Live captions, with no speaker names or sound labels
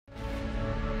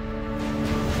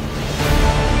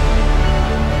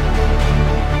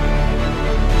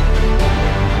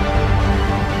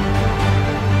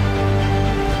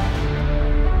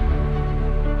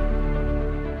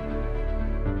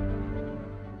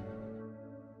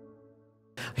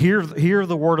Hear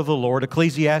the word of the Lord.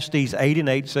 Ecclesiastes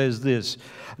 8:8 says this,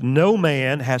 no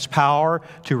man has power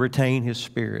to retain his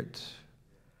spirit.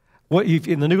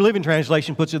 In the New Living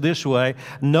Translation puts it this way,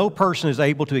 no person is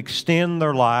able to extend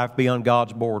their life beyond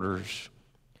God's borders.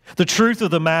 The truth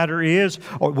of the matter is,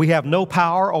 we have no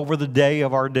power over the day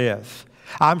of our death.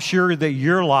 I'm sure that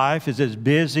your life is as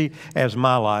busy as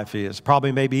my life is,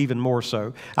 probably maybe even more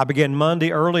so. I began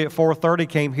Monday early at 4:30,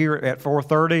 came here at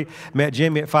 4:30, met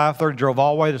Jimmy at 5:30, drove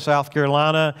all the way to South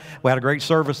Carolina. We had a great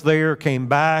service there, came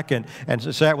back and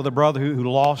sat with a brother who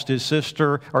lost his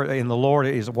sister or in the Lord,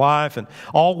 his wife. And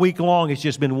all week long, it's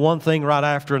just been one thing right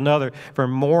after another,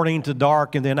 from morning to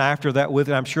dark. And then after that, with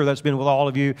it, I'm sure that's been with all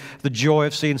of you, the joy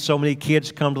of seeing so many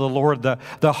kids come to the Lord,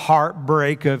 the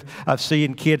heartbreak of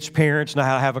seeing kids' parents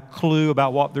not have a clue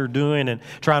about what they're doing and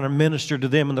trying to minister to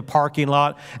them in the parking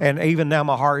lot. And even now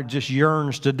my heart just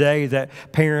yearns today that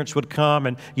parents would come.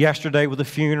 And yesterday with the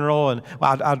funeral, and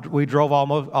we drove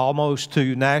almost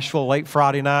to Nashville late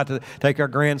Friday night to take our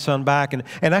grandson back. And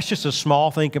that's just a small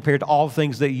thing compared to all the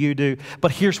things that you do. But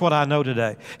here's what I know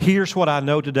today. Here's what I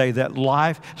know today, that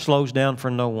life slows down for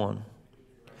no one.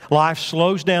 Life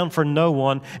slows down for no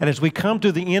one. And as we come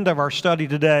to the end of our study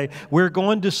today, we're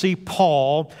going to see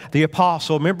Paul, the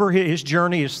apostle. Remember, his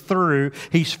journey is through.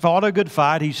 He's fought a good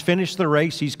fight. He's finished the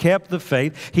race. He's kept the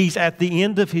faith. He's at the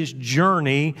end of his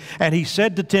journey. And he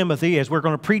said to Timothy, as we're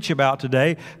going to preach about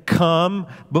today, come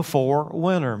before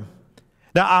winter.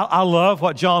 Now, I love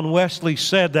what John Wesley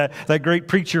said, that great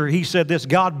preacher. He said this,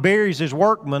 God buries his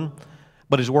workmen,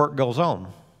 but his work goes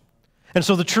on. And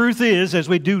so the truth is, as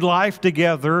we do life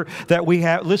together, that we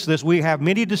have, listen to this, we have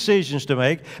many decisions to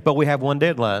make, but we have one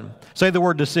deadline. Say the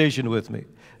word decision with me.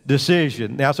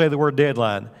 Decision. Now say the word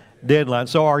deadline. Deadline.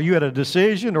 So are you at a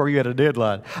decision or are you at a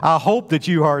deadline? I hope that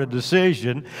you are at a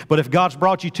decision, but if God's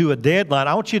brought you to a deadline,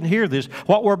 I want you to hear this.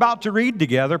 What we're about to read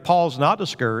together, Paul's not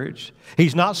discouraged.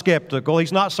 He's not skeptical.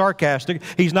 He's not sarcastic.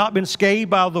 He's not been scathed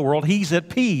by the world. He's at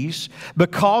peace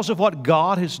because of what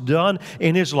God has done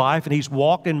in his life, and he's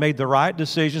walked and made the right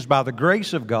decisions by the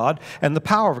grace of God and the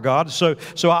power of God. So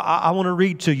I want to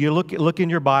read to you. Look in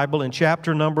your Bible in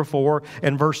chapter number 4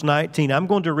 and verse 19. I'm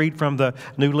going to read from the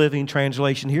New Living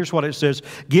Translation. Here's what it says.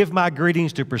 Give my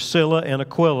greetings to Priscilla and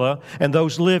Aquila and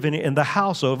those living in the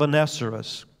house of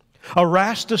Onesimus.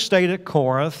 Erastus stayed at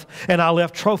Corinth, and I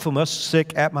left Trophimus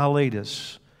sick at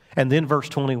Miletus. And then verse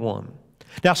 21.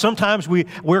 Now, sometimes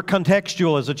we're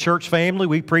contextual as a church family.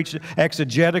 We preach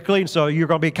exegetically, and so you're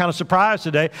going to be kind of surprised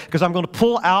today because I'm going to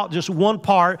pull out just one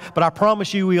part, but I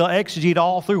promise you we'll exegete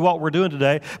all through what we're doing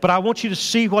today. But I want you to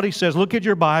see what he says. Look at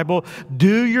your Bible.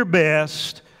 Do your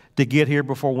best to get here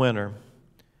before winter.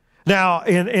 Now,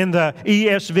 in the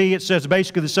ESV, it says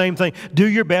basically the same thing. Do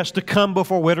your best to come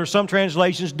before winter. Some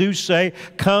translations do say,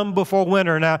 come before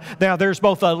winter. Now there's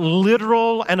both a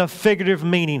literal and a figurative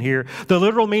meaning here. The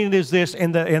literal meaning is this,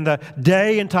 in the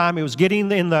day and time, it was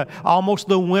getting in almost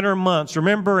the winter months.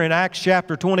 Remember in Acts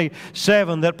chapter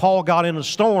 27 that Paul got in a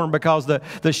storm because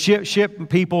the ship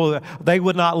people, they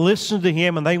would not listen to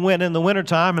him, and they went in the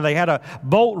wintertime and they had a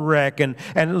boat wreck. And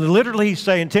literally he's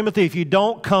saying, Timothy, if you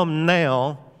don't come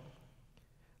now,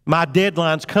 my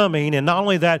deadline's coming. And not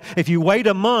only that, if you wait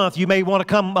a month, you may want to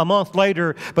come a month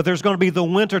later, but there's going to be the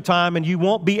winter time and you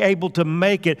won't be able to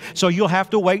make it. So you'll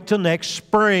have to wait till next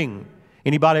spring.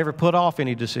 Anybody ever put off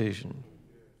any decision?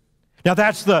 Now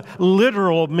that's the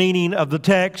literal meaning of the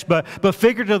text, but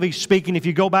figuratively speaking, if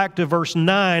you go back to verse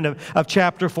 9 of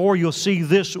chapter 4, you'll see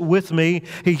this with me.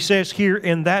 He says here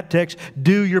in that text,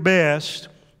 do your best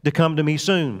to come to me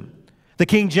soon. The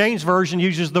King James Version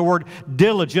uses the word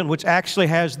diligent, which actually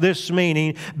has this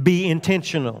meaning, be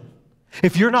intentional.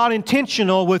 If you're not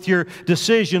intentional with your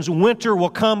decisions, winter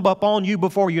will come upon you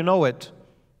before you know it.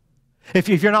 If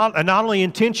you're not only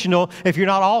intentional, if you're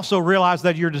not also realize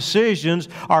that your decisions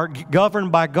are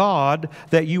governed by God,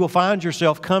 that you will find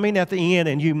yourself coming at the end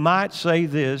and you might say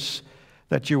this,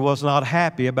 that you was not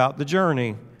happy about the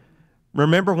journey.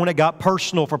 Remember when it got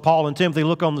personal for Paul and Timothy?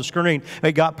 Look on the screen.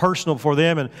 It got personal for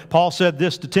them. And Paul said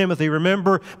this to Timothy,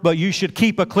 remember, but you should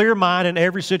keep a clear mind in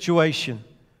every situation.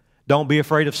 Don't be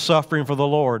afraid of suffering for the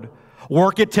Lord.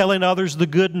 Work at telling others the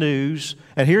good news.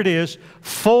 And here it is,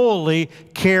 fully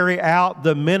carry out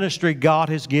the ministry God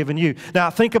has given you. Now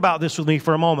think about this with me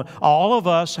for a moment. All of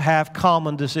us have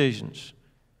common decisions.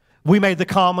 We made the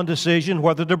common decision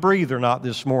whether to breathe or not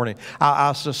this morning.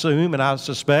 I assume and I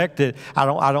suspect that I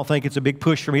don't think it's a big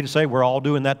push for me to say we're all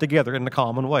doing that together in a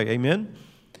common way. Amen?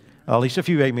 At least a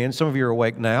few amen. Some of you are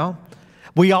awake now.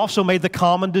 We also made the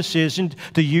common decision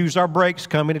to use our brakes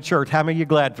coming to church. How many of you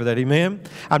glad for that? Amen?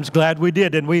 I'm just glad we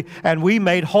did. And we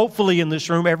made, hopefully in this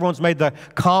room, everyone's made the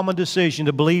common decision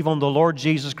to believe on the Lord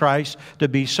Jesus Christ to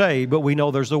be saved. But we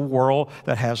know there's a world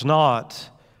that has not.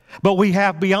 But we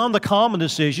have, beyond the common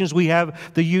decisions, we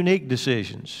have the unique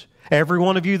decisions. Every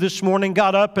one of you this morning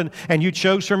got up and you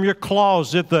chose from your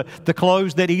closet the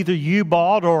clothes that either you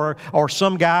bought or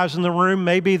some guys in the room,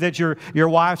 maybe that your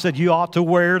wife said you ought to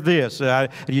wear this.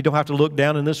 You don't have to look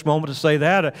down in this moment to say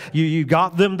that. You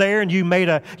got them there and you made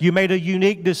a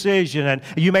unique decision. And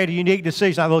you made a unique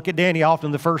decision. I look at Danny often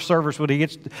in the first service when he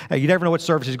gets, you never know what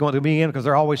service he's going to be in because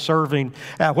they're always serving.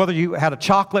 Whether you had a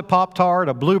chocolate Pop-Tart,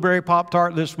 a blueberry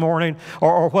Pop-Tart this morning,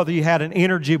 or whether you had an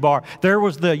energy bar, there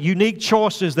was the unique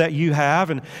choices that you have,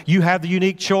 and you have the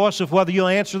unique choice of whether you'll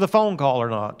answer the phone call or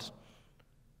not.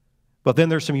 But then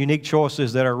there's some unique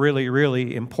choices that are really,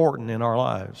 really important in our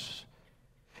lives.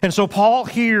 And so Paul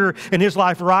here in his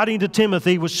life, writing to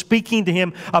Timothy, was speaking to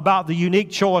him about the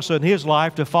unique choice in his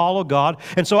life to follow God.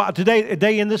 And so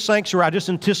today in this sanctuary, I just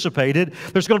anticipated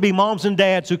there's going to be moms and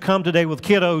dads who come today with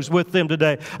kiddos with them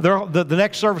today. The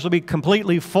next service will be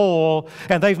completely full,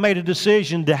 and they've made a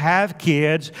decision to have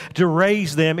kids, to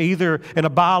raise them either in a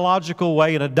biological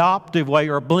way, an adoptive way,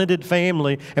 or a blended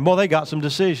family. And boy, they got some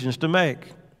decisions to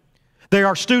make. There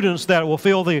are students that will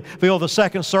feel the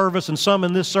second service and some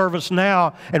in this service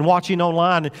now and watching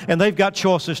online, and they've got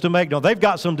choices to make. No, they've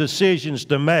got some decisions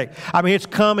to make. I mean, it's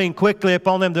coming quickly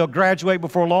upon them. They'll graduate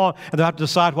before long, and they'll have to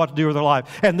decide what to do with their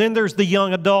life. And then there's the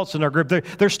young adults in our group.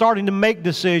 They're starting to make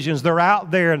decisions. They're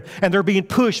out there, and they're being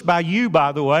pushed by you,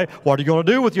 by the way. What are you going to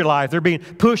do with your life? They're being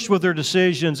pushed with their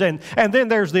decisions. And then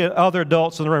there's the other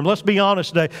adults in the room. Let's be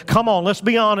honest today. Come on, let's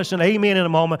be honest, and amen in a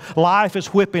moment. Life is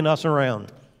whipping us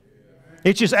around.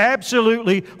 It's just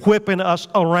absolutely whipping us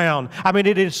around. I mean,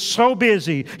 it is so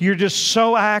busy. You're just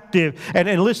so active. And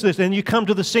listen to this, and you come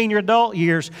to the senior adult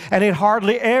years, and it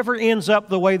hardly ever ends up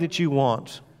the way that you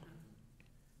want.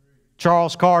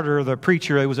 Charles Carter, the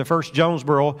preacher who was at First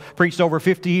Jonesboro, preached over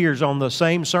 50 years on the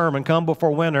same sermon, Come Before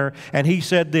Winter, and he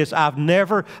said this: I've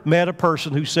never met a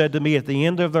person who said to me at the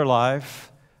end of their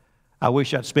life, I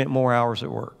wish I'd spent more hours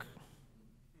at work.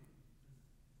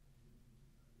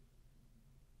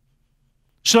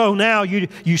 So now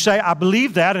you say, I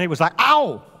believe that, and it was like,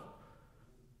 ow!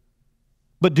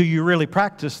 But do you really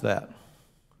practice that?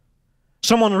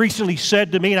 Someone recently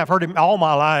said to me, and I've heard it all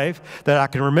my life, that I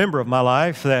can remember of my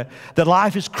life, that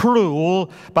life is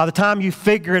cruel. By the time you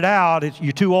figure it out,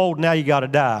 you're too old, now you got to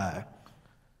die.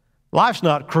 Life's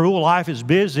not cruel. Life is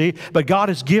busy, but God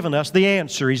has given us the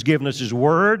answer. He's given us His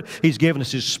Word. He's given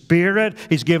us His Spirit.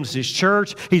 He's given us His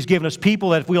church. He's given us people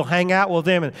that if we'll hang out with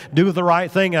them and do the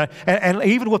right thing. And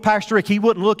even with Pastor Rick, he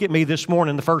wouldn't look at me this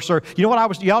morning in the first service. You know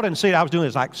what y'all didn't see it. I was doing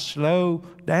this like, slow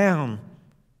down.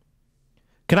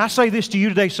 Can I say this to you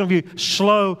today, some of you?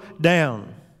 Slow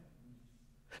down.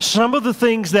 Some of the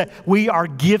things that we are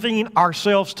giving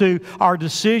ourselves to are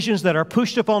decisions that are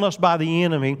pushed upon us by the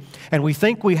enemy, and we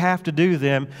think we have to do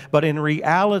them, but in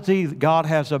reality, God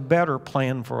has a better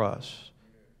plan for us.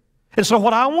 And so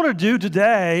what I want to do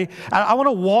today, I want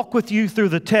to walk with you through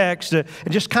the text and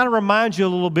just kind of remind you a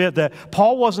little bit that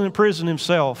Paul wasn't in prison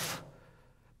himself,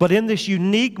 but in this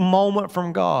unique moment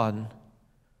from God.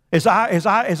 As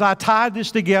I tied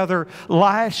this together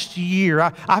last year,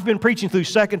 I've been preaching through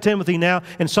 2 Timothy now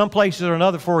in some places or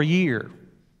another for a year.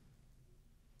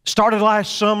 Started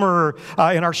last summer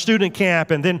in our student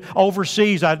camp, and then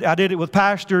overseas I did it with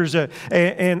pastors in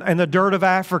the dirt of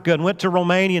Africa, and went to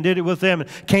Romania and did it with them, and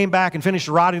came back and finished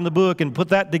writing the book and put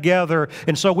that together.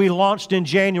 And so we launched in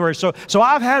January. So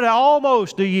I've had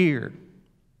almost a year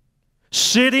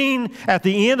sitting at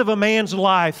the end of a man's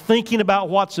life thinking about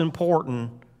what's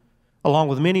important, along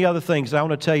with many other things. I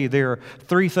want to tell you there are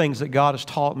 3 things that God has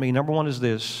taught me. Number 1 is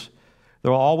this: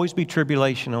 there will always be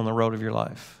tribulation on the road of your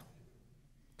life.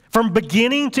 From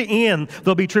beginning to end,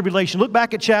 there'll be tribulation. Look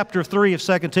back at chapter 3 of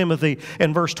 2 Timothy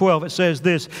and verse 12. It says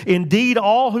this: Indeed,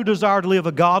 all who desire to live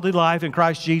a godly life in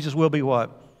Christ Jesus will be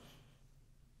what?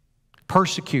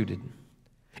 Persecuted.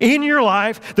 In your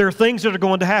life, there are things that are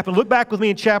going to happen. Look back with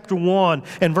me in chapter 1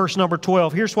 and verse number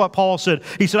 12. Here's what Paul said.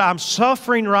 He said, I'm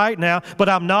suffering right now, but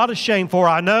I'm not ashamed, for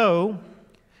I know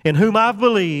in whom I've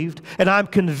believed, and I'm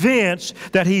convinced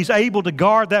that He's able to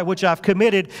guard that which I've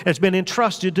committed has been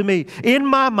entrusted to me. In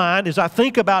my mind, as I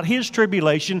think about his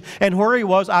tribulation and where he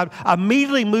was, I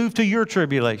immediately move to your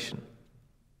tribulation.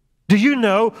 Do you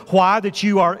know why that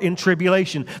you are in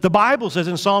tribulation? The Bible says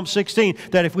in Psalm 16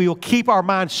 that if we will keep our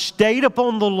minds stayed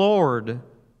upon the Lord,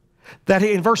 that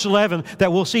in verse 11,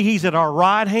 that we'll see He's at our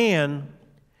right hand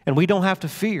and we don't have to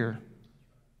fear.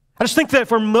 I just think that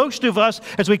for most of us,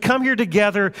 as we come here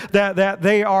together, that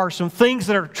there are some things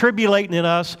that are tribulating in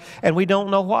us, and we don't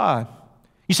know why.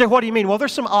 You say, what do you mean? Well,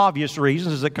 there's some obvious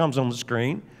reasons as it comes on the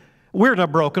screen. We're in a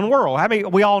broken world. I mean,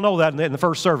 we all know that in the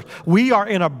first service. We are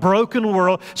in a broken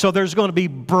world, so there's going to be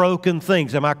broken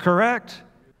things. Am I correct?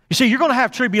 You see, you're going to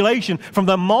have tribulation from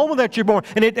the moment that you're born.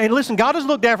 And listen, God doesn't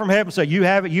look down from heaven and say, you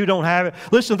have it, you don't have it.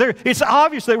 Listen, it's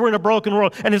obvious that we're in a broken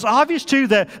world. And it's obvious, too,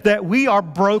 that we are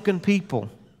broken people.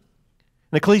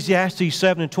 In Ecclesiastes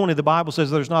 7:20, the Bible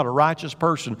says there's not a righteous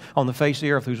person on the face of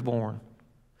the earth who's born.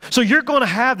 So you're going to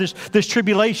have this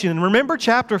tribulation. And remember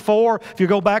chapter 4, if you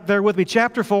go back there with me,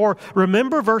 chapter 4,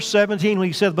 remember verse 17 when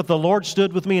he said, but the Lord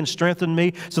stood with me and strengthened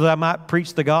me so that I might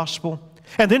preach the gospel.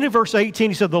 And then in verse 18,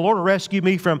 he said, the Lord will rescue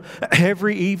me from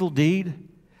every evil deed.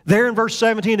 There in verse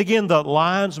 17 again, the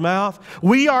lion's mouth.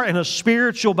 We are in a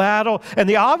spiritual battle. And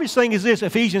the obvious thing is this,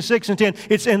 Ephesians 6:10,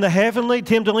 it's in the heavenly.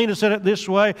 Tim Delina said it this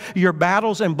way, your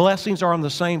battles and blessings are in the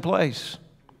same place.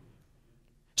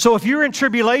 So if you're in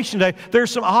tribulation today, there's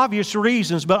some obvious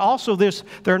reasons, but also there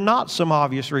are not some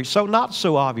obvious reasons, so not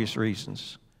so obvious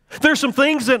reasons. There's some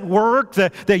things at work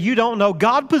that you don't know.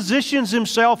 God positions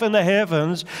Himself in the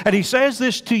heavens, and He says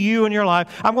this to you in your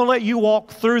life. I'm going to let you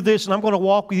walk through this, and I'm going to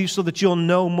walk with you so that you'll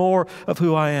know more of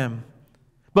who I am.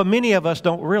 But many of us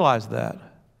don't realize that.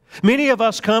 Many of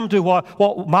us come to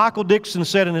what Michael Dixon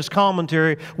said in his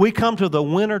commentary, we come to the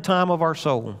winter time of our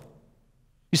soul.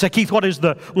 You say, Keith, what is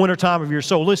the winter time of your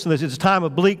soul? Listen to this. It's a time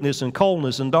of bleakness and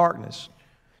coldness and darkness.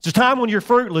 It's a time when you're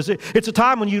fruitless. It's a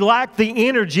time when you lack the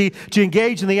energy to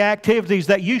engage in the activities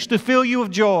that used to fill you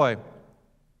with joy.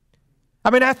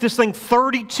 I've been at this thing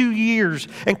 32 years,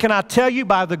 and can I tell you,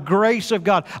 by the grace of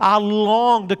God, I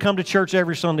long to come to church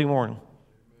every Sunday morning.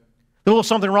 A little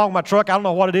something wrong with my truck. I don't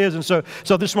know what it is, and so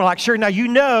this morning, like, sure, now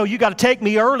you got to take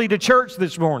me early to church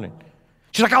this morning.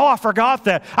 She's like, oh, I forgot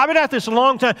that. I've been at this a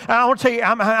long time. And I want to tell you,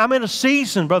 I'm in a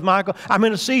season, Brother Michael. I'm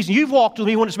in a season. You've walked with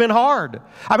me when it's been hard.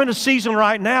 I'm in a season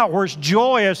right now where it's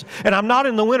joyous, and I'm not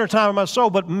in the winter time of my soul,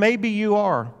 but maybe you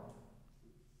are.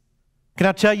 Can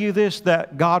I tell you this,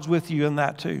 that God's with you in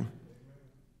that too?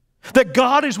 That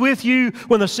God is with you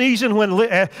when the season,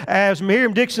 as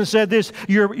Miriam Dixon said this,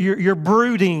 you're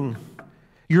brooding.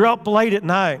 You're up late at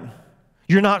night.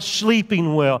 You're not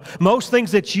sleeping well. Most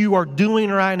things that you are doing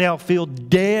right now feel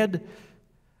dead,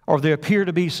 or they appear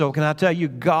to be so. Can I tell you,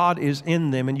 God is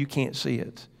in them and you can't see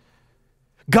it.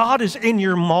 God is in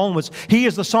your moments. He,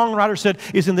 as the songwriter said,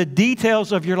 is in the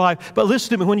details of your life. But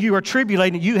listen to me, when you are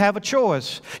tribulating, you have a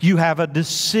choice. You have a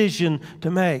decision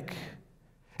to make.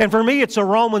 And for me, it's a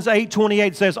Romans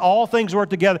 8:28 says, all things work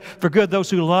together for good, those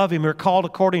who love Him are called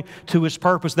according to His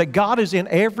purpose. That God is in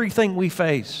everything we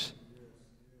face.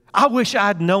 I wish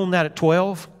I'd known that at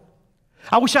 12.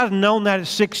 I wish I'd known that at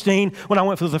 16 when I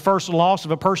went through the first loss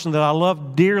of a person that I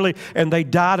loved dearly and they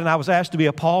died and I was asked to be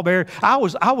a pallbearer. I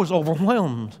was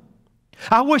overwhelmed.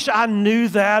 I wish I knew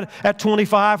that at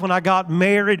 25 when I got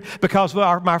married, because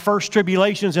of my first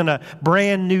tribulations in a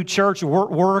brand new church,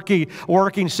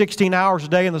 working 16 hours a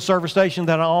day in the service station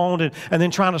that I owned, and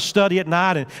then trying to study at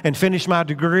night and finish my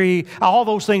degree. All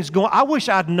those things going. I wish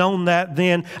I'd known that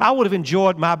then. I would have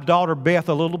enjoyed my daughter Beth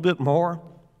a little bit more.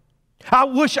 I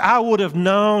wish I would have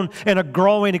known in a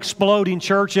growing, exploding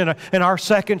church, and our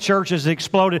second church has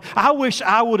exploded. I wish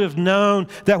I would have known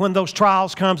that when those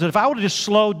trials come, that if I would have just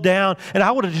slowed down and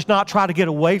I would have just not tried to get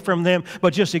away from them,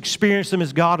 but just experienced them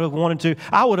as God would have wanted to,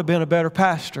 I would have been a better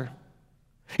pastor.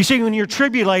 You see, when you're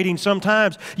tribulating,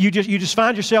 sometimes you just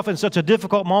find yourself in such a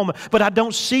difficult moment, but I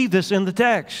don't see this in the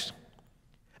text.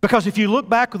 Because if you look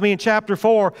back with me in chapter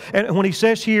 4, and when he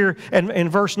says here in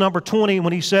verse number 20,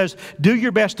 when he says, do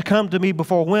your best to come to me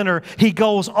before winter, he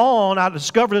goes on, I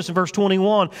discovered this in verse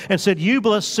 21, and said,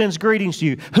 Eubulus sends greetings to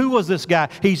you. Who was this guy?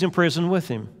 He's in prison with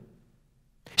him.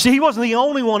 See, he wasn't the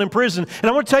only one in prison. And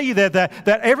I want to tell you that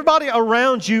everybody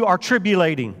around you are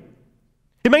tribulating.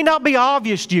 It may not be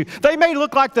obvious to you. They may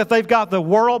look like that they've got the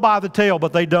world by the tail,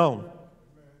 but they don't.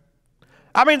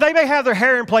 I mean, they may have their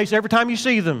hair in place every time you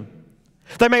see them.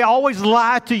 They may always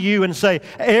lie to you and say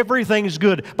everything's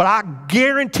good, but I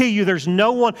guarantee you there's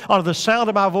no one under the sound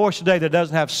of my voice today that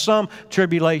doesn't have some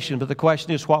tribulation. But the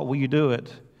question is, what will you do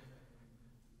it?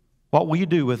 What will you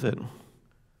do with it?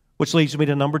 Which leads me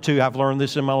to number 2. I've learned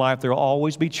this in my life. There will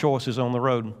always be choices on the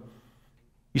road.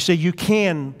 You see, you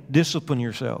can discipline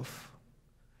yourself.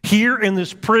 Here in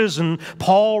this prison,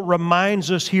 Paul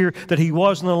reminds us here that he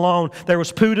wasn't alone. There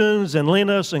was Pudens and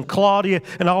Linus and Claudia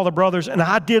and all the brothers. And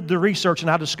I did the research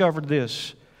and I discovered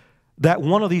this, that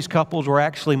one of these couples were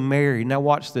actually married. Now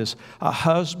watch this. A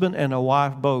husband and a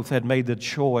wife both had made the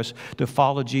choice to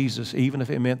follow Jesus, even if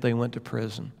it meant they went to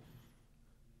prison.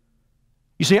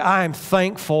 You see, I am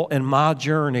thankful in my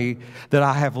journey that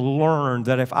I have learned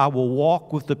that if I will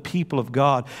walk with the people of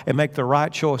God and make the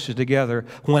right choices together,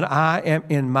 when I am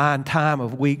in my time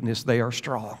of weakness, they are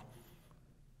strong.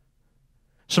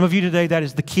 Some of you today, that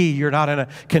is the key. You're not in a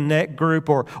connect group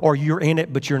or you're in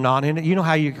it, but you're not in it. You know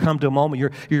how you come to a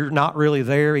moment you're not really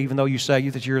there, even though you say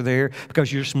that you're there,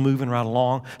 because you're just moving right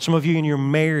along. Some of you in your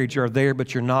marriage are there,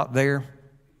 but you're not there.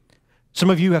 Some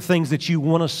of you have things that you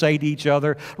want to say to each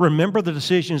other. Remember the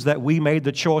decisions that we made,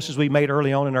 the choices we made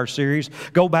early on in our series.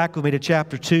 Go back with me to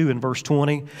chapter 2 and verse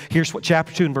 20. Here's what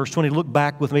chapter 2 and verse 20. Look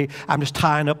back with me. I'm just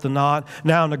tying up the knot.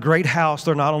 Now in the great house,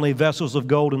 there are not only vessels of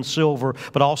gold and silver,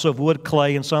 but also of wood,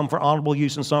 clay, and some for honorable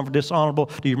use and some for dishonorable.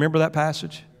 Do you remember that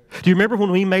passage? Do you remember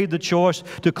when we made the choice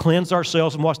to cleanse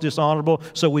ourselves from what's dishonorable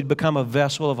so we'd become a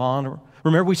vessel of honor?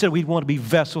 Remember we said we'd want to be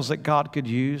vessels that God could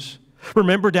use?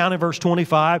 Remember down in verse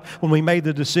 25 when we made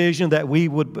the decision that we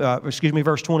would,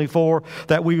 verse 24,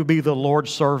 that we would be the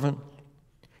Lord's servant.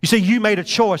 You see, you made a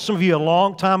choice, some of you a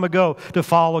long time ago, to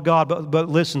follow God, but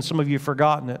listen, some of you have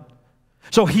forgotten it.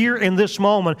 So here in this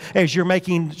moment, as you're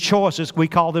making choices, we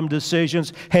call them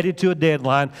decisions, headed to a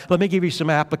deadline. Let me give you some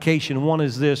application. One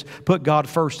is this: put God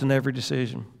first in every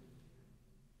decision.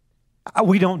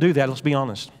 We don't do that, let's be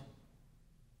honest.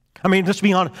 I mean, let's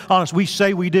be honest. We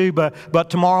say we do, but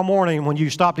tomorrow morning when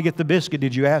you stop to get the biscuit,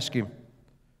 did you ask Him?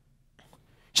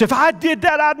 So if I did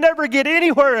that, I'd never get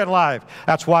anywhere in life.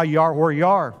 That's why you are where you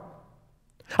are.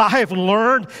 I have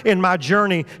learned in my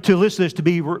journey to listen to this, to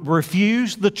be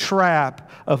refuse the trap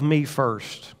of me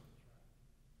first.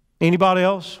 Anybody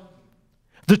else?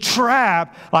 The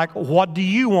trap, like, what do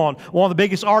you want? One of the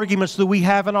biggest arguments that we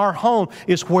have in our home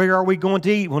is, where are we going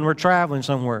to eat when we're traveling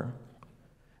somewhere?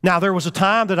 Now, there was a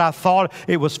time that I thought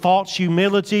it was false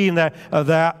humility and that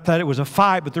it was a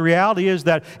fight. But the reality is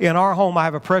that in our home, I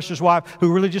have a precious wife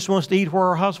who really just wants to eat where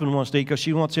her husband wants to eat because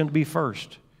she wants him to be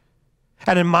first.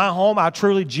 And in my home, I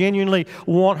truly, genuinely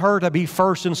want her to be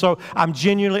first. And so I'm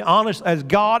genuinely honest, as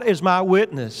God is my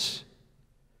witness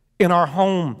in our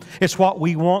home. It's what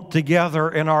we want together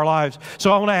in our lives.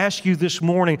 So I want to ask you this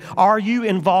morning, are you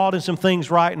involved in some things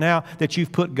right now that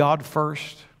you've put God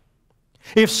first?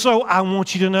 If so, I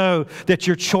want you to know that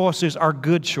your choices are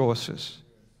good choices.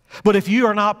 But if you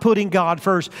are not putting God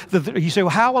first, you say,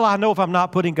 well, how will I know if I'm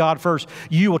not putting God first?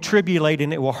 You will tribulate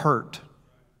and it will hurt.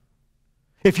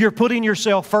 If you're putting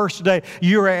yourself first today,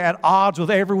 you're at odds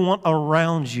with everyone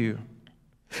around you.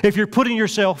 If you're putting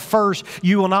yourself first,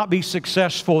 you will not be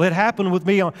successful. It happened with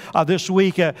me this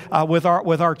week with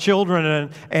our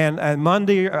children, and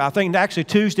Monday, I think actually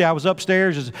Tuesday, I was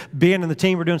upstairs as Ben and the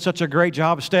team were doing such a great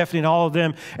job, Stephanie and all of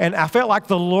them, and I felt like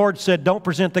the Lord said, don't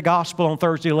present the gospel on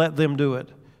Thursday, let them do it.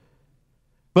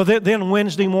 But then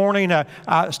Wednesday morning,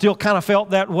 I still kind of felt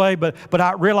that way, but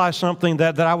I realized something,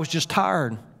 that I was just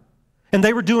tired. And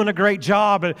they were doing a great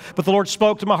job, but the Lord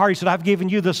spoke to my heart. He said, I've given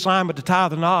you the assignment to tie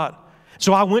the knot.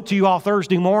 So I went to you all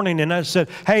Thursday morning and I said,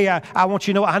 hey, I want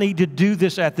you to know I need to do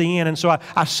this at the end. And so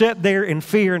I sat there in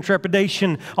fear and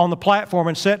trepidation on the platform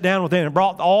and sat down with them and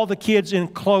brought all the kids in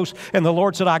close. And the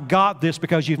Lord said, I got this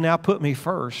because you've now put me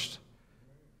first.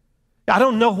 I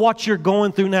don't know what you're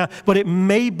going through now, but it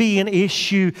may be an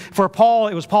issue. For Paul,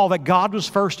 it was Paul that God was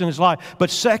first in his life.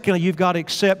 But secondly, you've got to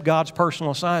accept God's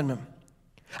personal assignment.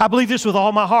 I believe this with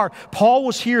all my heart. Paul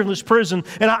was here in this prison,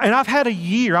 and I've had a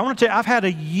year. I want to tell you, I've had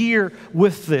a year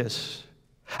with this.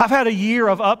 I've had a year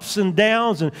of ups and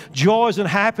downs and joys and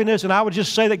happiness, and I would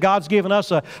just say that God's given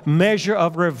us a measure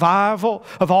of revival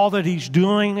of all that He's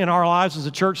doing in our lives as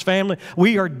a church family.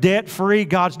 We are debt-free.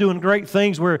 God's doing great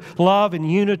things. We're love and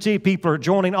unity. People are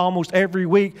joining almost every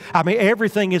week. I mean,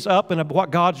 everything is up in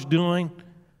what God's doing.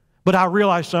 But I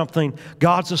realize something.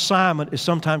 God's assignment is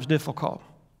sometimes difficult.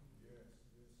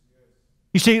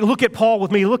 You see, look at Paul with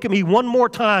me. Look at me one more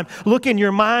time. Look in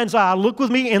your mind's eye. Look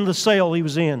with me in the cell he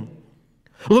was in.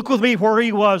 Look with me where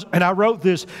he was. And I wrote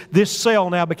this. This cell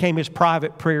now became his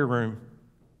private prayer room.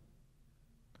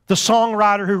 The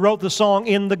songwriter who wrote the song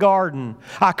In the Garden,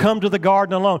 I come to the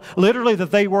garden alone. Literally that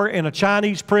they were in a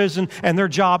Chinese prison and their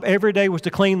job every day was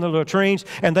to clean the latrines,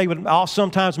 and they would all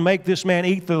sometimes make this man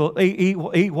eat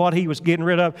what he was getting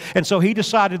rid of. And so he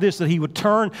decided that he would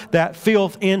turn that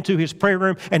filth into his prayer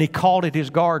room, and he called it his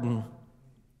garden.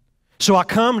 So I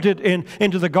come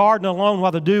into the garden alone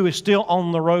while the dew is still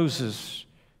on the roses.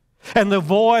 And the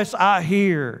voice I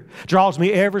hear draws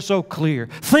me ever so clear.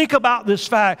 Think about this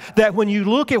fact that when you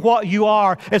look at what you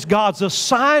are as God's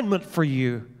assignment for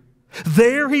you,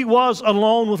 there he was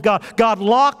alone with God. God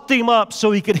locked him up so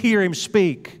he could hear him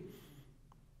speak.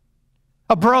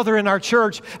 A brother in our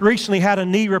church recently had a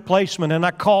knee replacement, and I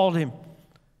called him.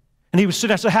 And he was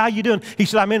sitting, I said, how you doing? He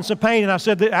said, I'm in some pain. And I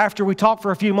said that after we talked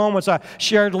for a few moments, I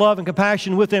shared love and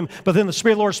compassion with him. But then the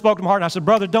Spirit of the Lord spoke to my heart. And I said,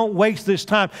 brother, don't waste this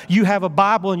time. You have a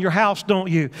Bible in your house,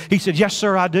 don't you? He said, yes,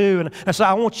 sir, I do. And I said,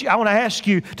 I want to ask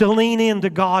you to lean into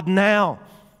God now.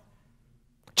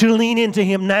 To lean into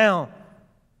Him now.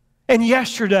 And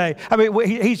yesterday, I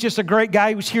mean, he's just a great guy.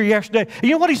 He was here yesterday.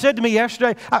 You know what he said to me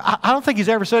yesterday? I don't think he's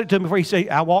ever said it to me before. He said,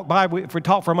 I walked by, if we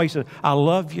talked for a moment, he said, I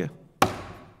love you.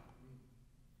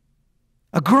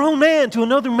 A grown man to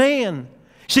another man.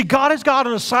 See, God has got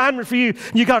an assignment for you.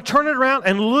 You got to turn it around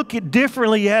and look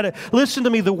differently at it. Listen to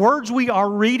me. The words we are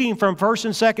reading from 1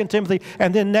 and 2 Timothy,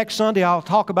 and then next Sunday I'll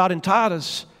talk about in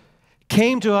Titus,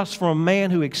 came to us from a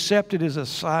man who accepted his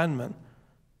assignment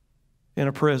in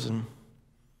a prison.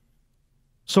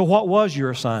 So what was your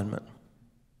assignment?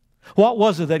 What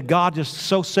was it that God just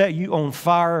so set you on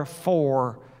fire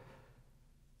for,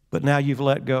 but now you've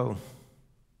let go?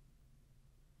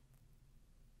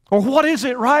 Or what is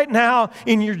it right now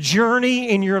in your journey,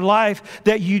 in your life,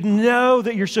 that you know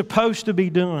that you're supposed to be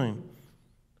doing?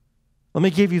 Let me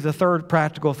give you the third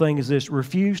practical thing is this.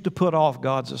 Refuse to put off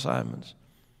God's assignments.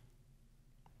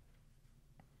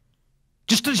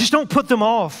 Just don't put them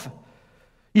off.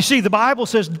 You see, the Bible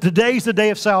says today's the day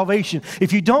of salvation.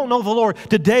 If you don't know the Lord,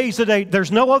 today's the day.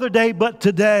 There's no other day but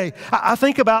today. I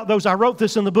think about those. I wrote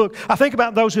this in the book. I think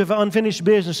about those who have unfinished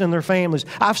business in their families.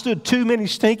 I've stood too many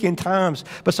stinking times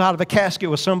beside of a casket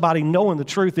with somebody knowing the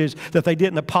truth is that they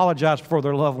didn't apologize before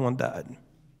their loved one died.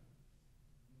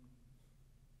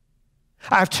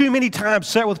 I've too many times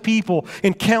sat with people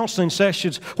in counseling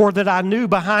sessions where that I knew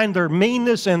behind their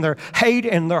meanness and their hate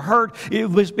and their hurt,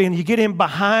 and you get in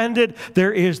behind it,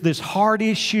 there is this heart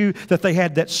issue that they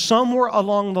had that somewhere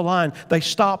along the line they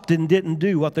stopped and didn't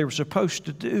do what they were supposed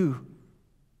to do.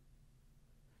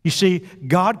 You see,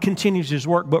 God continues His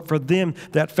work, but for them,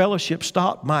 that fellowship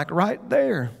stopped, Mike, right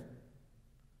there.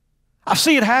 I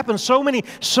see it happen so many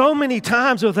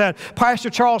times with that. Pastor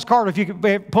Charles Carter, if you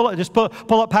could pull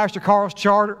up Pastor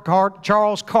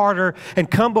Charles Carter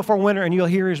and come before winter and you'll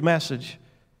hear his message.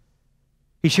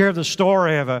 He shared the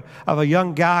story of a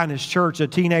young guy in his church, a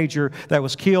teenager that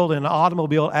was killed in an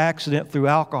automobile accident through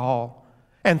alcohol.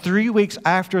 And 3 weeks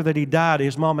after that he died,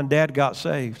 his mom and dad got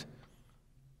saved.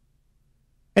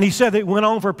 And he said that it went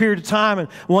on for a period of time, and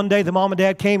one day the mom and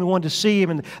dad came and wanted to see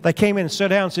him, and they came in and sat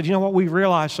down and said, you know what, we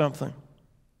realized something.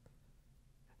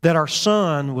 That our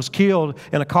son was killed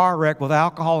in a car wreck with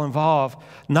alcohol involved,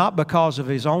 not because of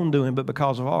his own doing, but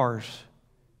because of ours.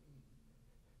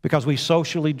 Because we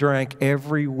socially drank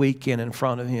every weekend in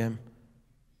front of him.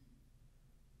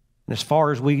 And as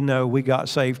far as we know, we got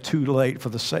saved too late for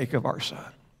the sake of our son.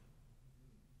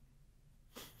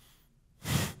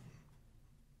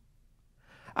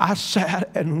 I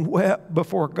sat and wept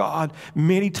before God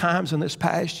many times in this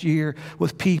past year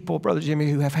with people, Brother Jimmy,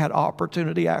 who have had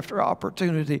opportunity after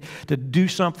opportunity to do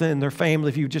something in their family.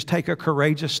 If you just take a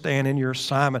courageous stand in your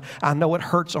assignment, I know it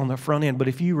hurts on the front end, but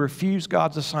if you refuse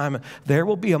God's assignment, there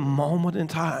will be a moment in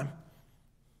time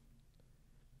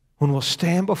when we'll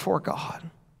stand before God.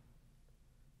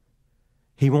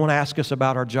 He won't ask us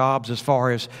about our jobs as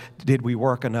far as, did we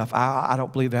work enough? I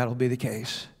don't believe that'll be the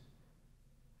case.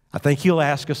 I think He'll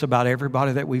ask us about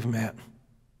everybody that we've met.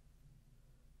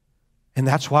 And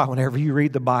that's why whenever you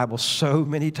read the Bible, so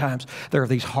many times there are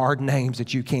these hard names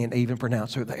that you can't even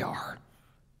pronounce who they are.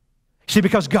 See,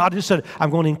 because God just said,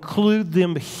 I'm going to include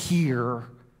them here.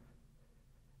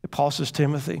 Paul says,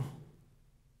 Timothy,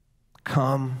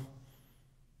 come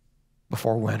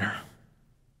before winter.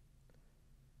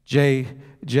 J.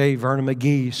 Vernon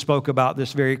McGee spoke about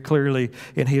this very clearly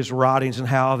in his writings and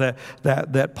how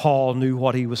that Paul knew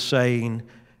what he was saying.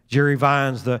 Jerry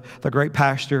Vines, the great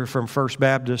pastor from First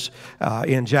Baptist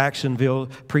in Jacksonville,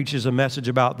 preaches a message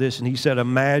about this, and he said,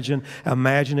 imagine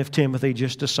if Timothy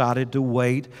just decided to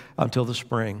wait until the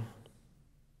spring.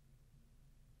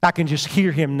 I can just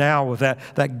hear him now with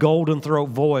that golden throat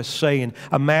voice saying,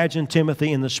 imagine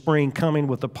Timothy in the spring coming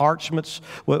with the parchments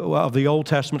of the Old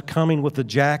Testament, coming with the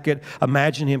jacket.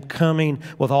 Imagine him coming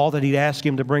with all that he'd asked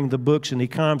him to bring, the books, and he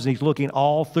comes and he's looking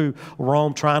all through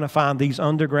Rome trying to find these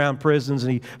underground prisons,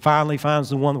 and he finally finds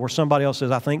the one where somebody else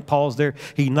says, I think Paul's there.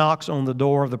 He knocks on the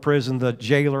door of the prison. The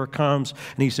jailer comes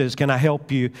and he says, can I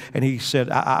help you? And he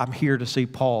said, I'm here to see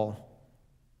Paul.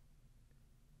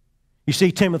 You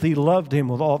see, Timothy loved him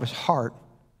with all of his heart.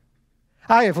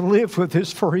 I have lived with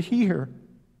this for a year,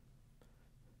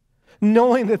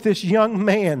 knowing that this young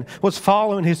man was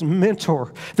following his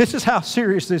mentor. This is how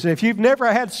serious this is. If you've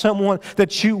never had someone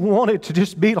that you wanted to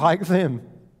just be like them,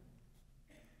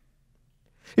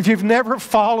 if you've never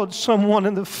followed someone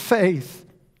in the faith,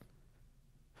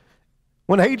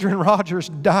 When Adrian Rogers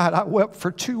died, I wept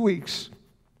for 2 weeks.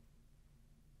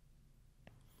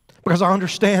 Because I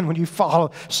understand when you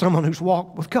follow someone who's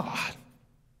walked with God.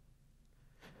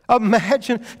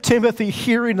 Imagine Timothy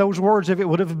hearing those words if it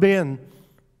would have been.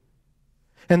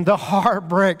 And the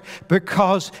heartbreak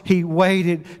because he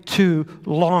waited too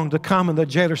long to come. And the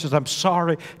jailer says, I'm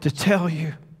sorry to tell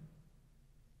you,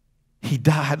 he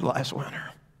died last winter.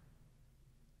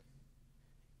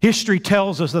 History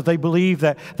tells us that they believe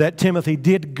that Timothy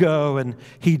did go and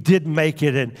he did make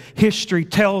it. And history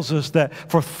tells us that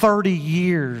for 30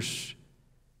 years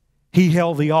he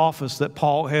held the office that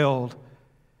Paul held.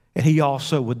 And he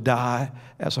also would die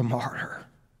as a martyr.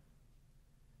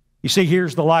 You see,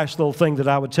 here's the last little thing that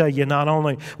I would tell you. Not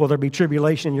only will there be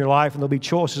tribulation in your life and there'll be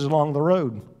choices along the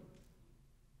road,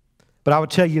 but I would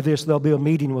tell you this, there'll be a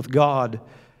meeting with God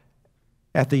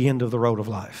at the end of the road of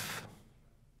life.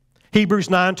 Hebrews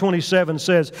 9:27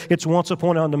 says, it's once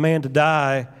appointed unto man to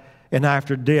die, and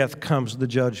after death comes the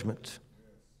judgment.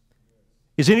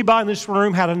 Has anybody in this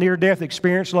room had a near-death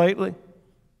experience lately?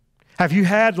 Have you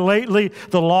had lately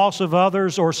the loss of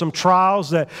others or some trials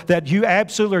that you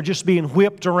absolutely are just being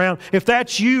whipped around? If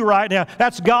that's you right now,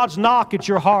 that's God's knock at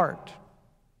your heart.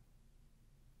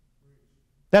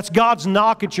 That's God's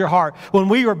knock at your heart. When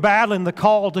we were battling the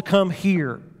call to come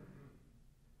here,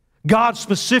 God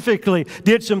specifically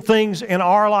did some things in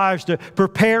our lives to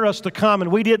prepare us to come,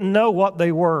 and we didn't know what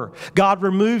they were. God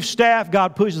removed staff,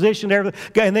 God positioned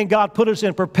everything, and then God put us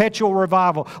in perpetual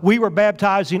revival. We were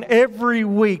baptizing every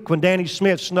week when Danny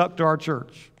Smith snuck to our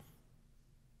church.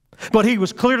 But he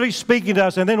was clearly speaking to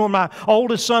us, and then when my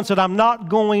oldest son said, I'm not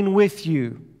going with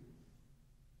you,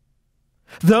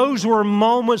 those were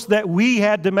moments that we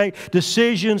had to make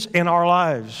decisions in our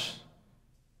lives.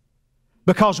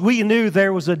 Because we knew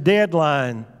there was a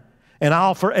deadline, and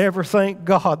I'll forever thank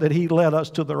God that He led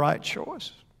us to the right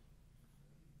choice.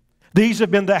 These have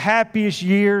been the happiest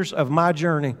years of my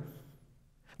journey.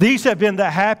 These have been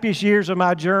the happiest years of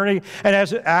my journey. And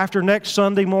after next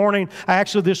Sunday morning,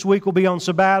 actually this week will be on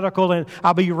sabbatical, and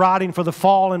I'll be writing for the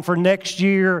fall and for next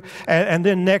year. And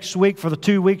then next week, for the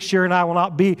 2 weeks, Sherry and I will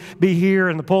not be here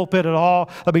in the pulpit at all.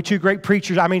 There'll be two great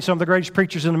preachers. Some of the greatest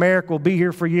preachers in America will be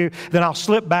here for you. Then I'll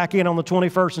slip back in on the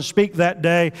 21st and speak that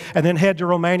day, and then head to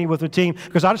Romania with the team.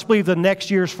 Because I just believe the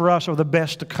next years for us are the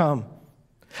best to come.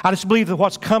 I just believe that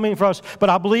what's coming for us, but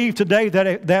I believe today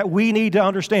that we need to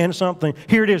understand something.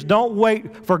 Here it is. Don't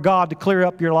wait for God to clear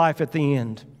up your life at the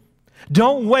end.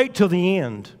 Don't wait till the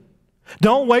end.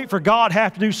 Don't wait for God to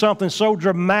have to do something so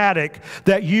dramatic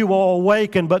that you will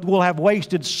awaken, but will have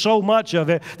wasted so much of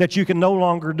it that you can no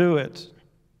longer do it.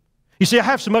 You see, I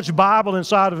have so much Bible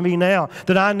inside of me now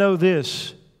that I know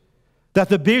this, that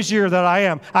the busier that I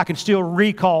am, I can still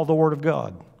recall the Word of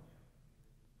God.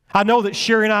 I know that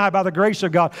Sherry and I, by the grace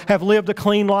of God, have lived a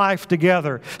clean life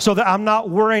together so that I'm not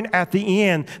worrying at the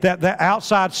end that the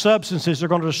outside substances are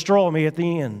going to destroy me at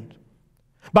the end.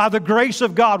 By the grace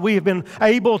of God, we have been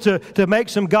able to make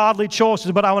some godly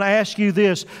choices, but I want to ask you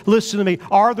this. Listen to me.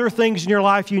 Are there things in your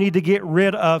life you need to get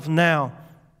rid of now?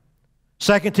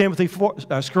 2 Corinthians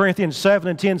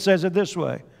 7:10 says it this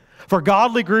way. For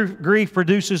godly grief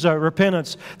produces a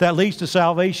repentance that leads to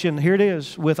salvation. Here it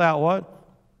is, without what?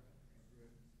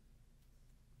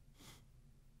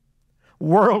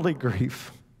 Worldly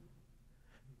grief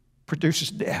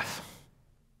produces death.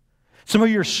 Some of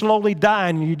you are slowly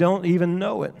dying and you don't even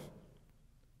know it.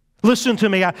 Listen to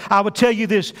me. I would tell you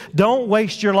this. Don't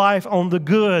waste your life on the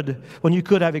good when you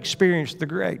could have experienced the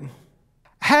great.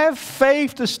 Have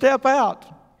faith to step out.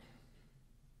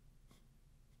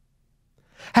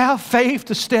 Have faith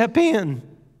to step in.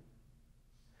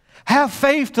 Have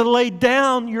faith to lay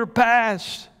down your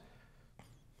past.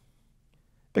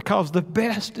 Because the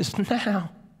best is now.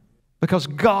 Because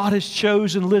God has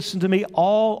chosen, listen to me,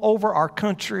 all over our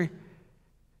country,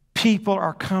 people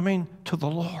are coming to the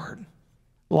Lord.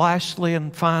 Lastly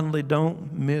and finally,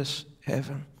 don't miss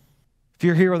heaven. If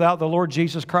you're here without the Lord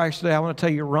Jesus Christ today, I want to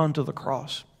tell you, run to the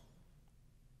cross.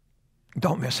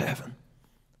 Don't miss heaven.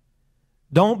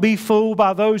 Don't be fooled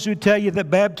by those who tell you that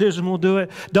baptism will do it.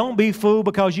 Don't be fooled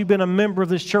because you've been a member of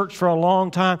this church for a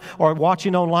long time or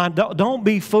watching online. Don't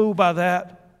be fooled by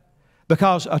that.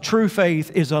 Because a true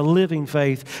faith is a living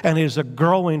faith, and it is a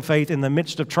growing faith in the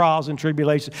midst of trials and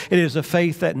tribulations. It is a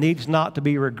faith that needs not to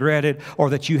be regretted or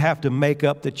that you have to make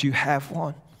up that you have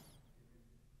one.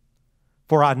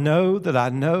 For I know that I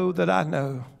know that I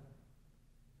know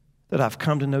that I've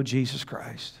come to know Jesus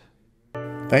Christ.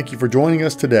 Thank you for joining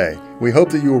us today. We hope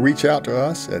that you will reach out to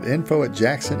us at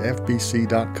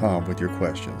info@jacksonfbc.com with your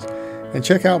questions. And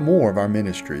check out more of our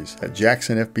ministries at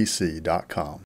jacksonfbc.com.